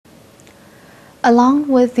Along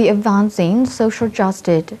with the advancing social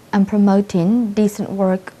justice and promoting decent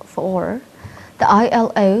work for all, the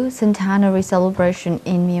ILO Centenary celebration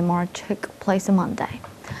in Myanmar took place on Monday.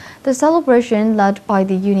 The celebration, led by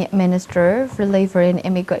the Union Minister for Labour and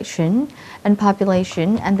Immigration and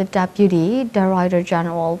Population and the Deputy Director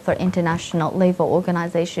General for International Labour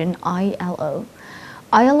Organization (ILO).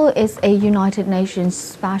 ILO is a United Nations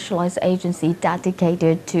specialized agency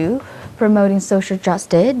dedicated to promoting social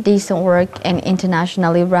justice, decent work, and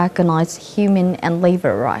internationally recognized human and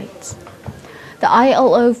labor rights. The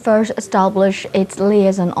ILO first established its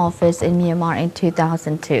liaison office in Myanmar in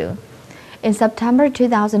 2002. In September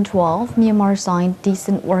 2012, Myanmar signed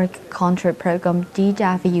Decent Work Contract Program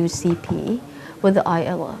 (DWCP) with the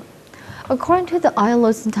ILO. According to the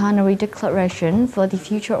ILO Centenary Declaration for the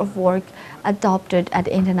Future of Work adopted at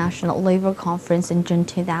the International Labour Conference in June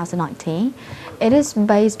 2019, it is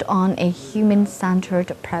based on a human-centered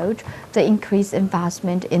approach that increases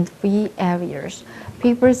investment in three areas: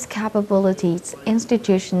 people's capabilities,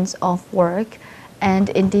 institutions of work, and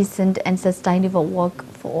in decent and sustainable work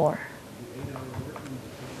for all.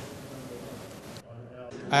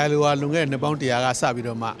 ILO ကလွန်ခဲ့တဲ့နှစ်ပေါင်း100ကစပြီး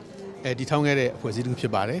တော့မှတည်ထောင်ခဲ့တဲ့အဖွဲ့အစည်းတစ်ခုဖြ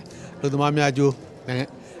စ်ပါတယ်။လူသမားများအကျိုး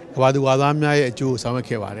ကမ္ဘာသူကသားများရဲ့အကျိုးဆောင်ရွက်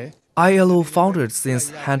ခဲ့ပါတယ်။ ILO founded since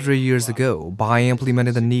 100 years ago by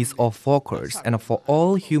implementing the needs of workers and for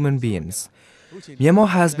all human beings. Myanmar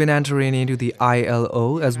has been entering into the ILO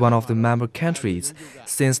as one of the member countries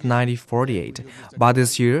since 1948, but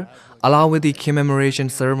this year, along with the commemoration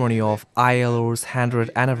ceremony of ILO's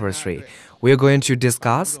 100th anniversary, we are going to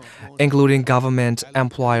discuss, including government,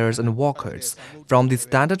 employers and workers, from the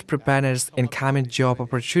standard preparedness in incoming job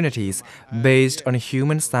opportunities based on a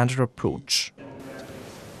human-centered approach.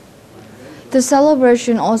 The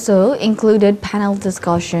celebration also included panel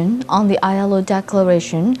discussion on the ILO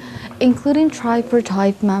declaration, including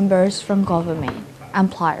tripartite members from government,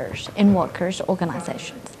 employers, and workers'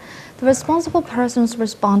 organizations. The responsible persons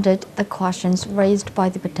responded to the questions raised by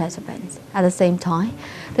the participants. At the same time,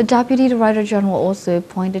 the Deputy Director General also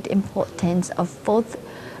pointed the importance of both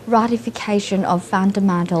ratification of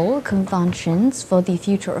fundamental conventions for the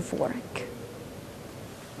future of work.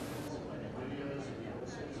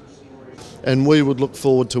 And we would look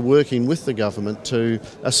forward to working with the government to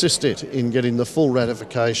assist it in getting the full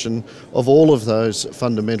ratification of all of those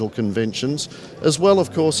fundamental conventions, as well, of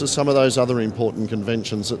course, as some of those other important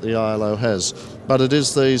conventions that the ILO has. But it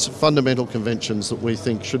is these fundamental conventions that we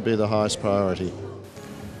think should be the highest priority.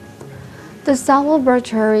 The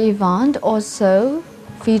celebratory event also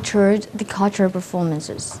featured the cultural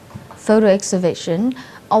performances, photo exhibition,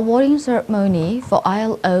 awarding ceremony for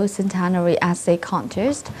ILO Centenary Essay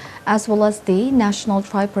Contest, as well as the National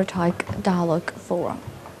Tripartite Dialogue Forum.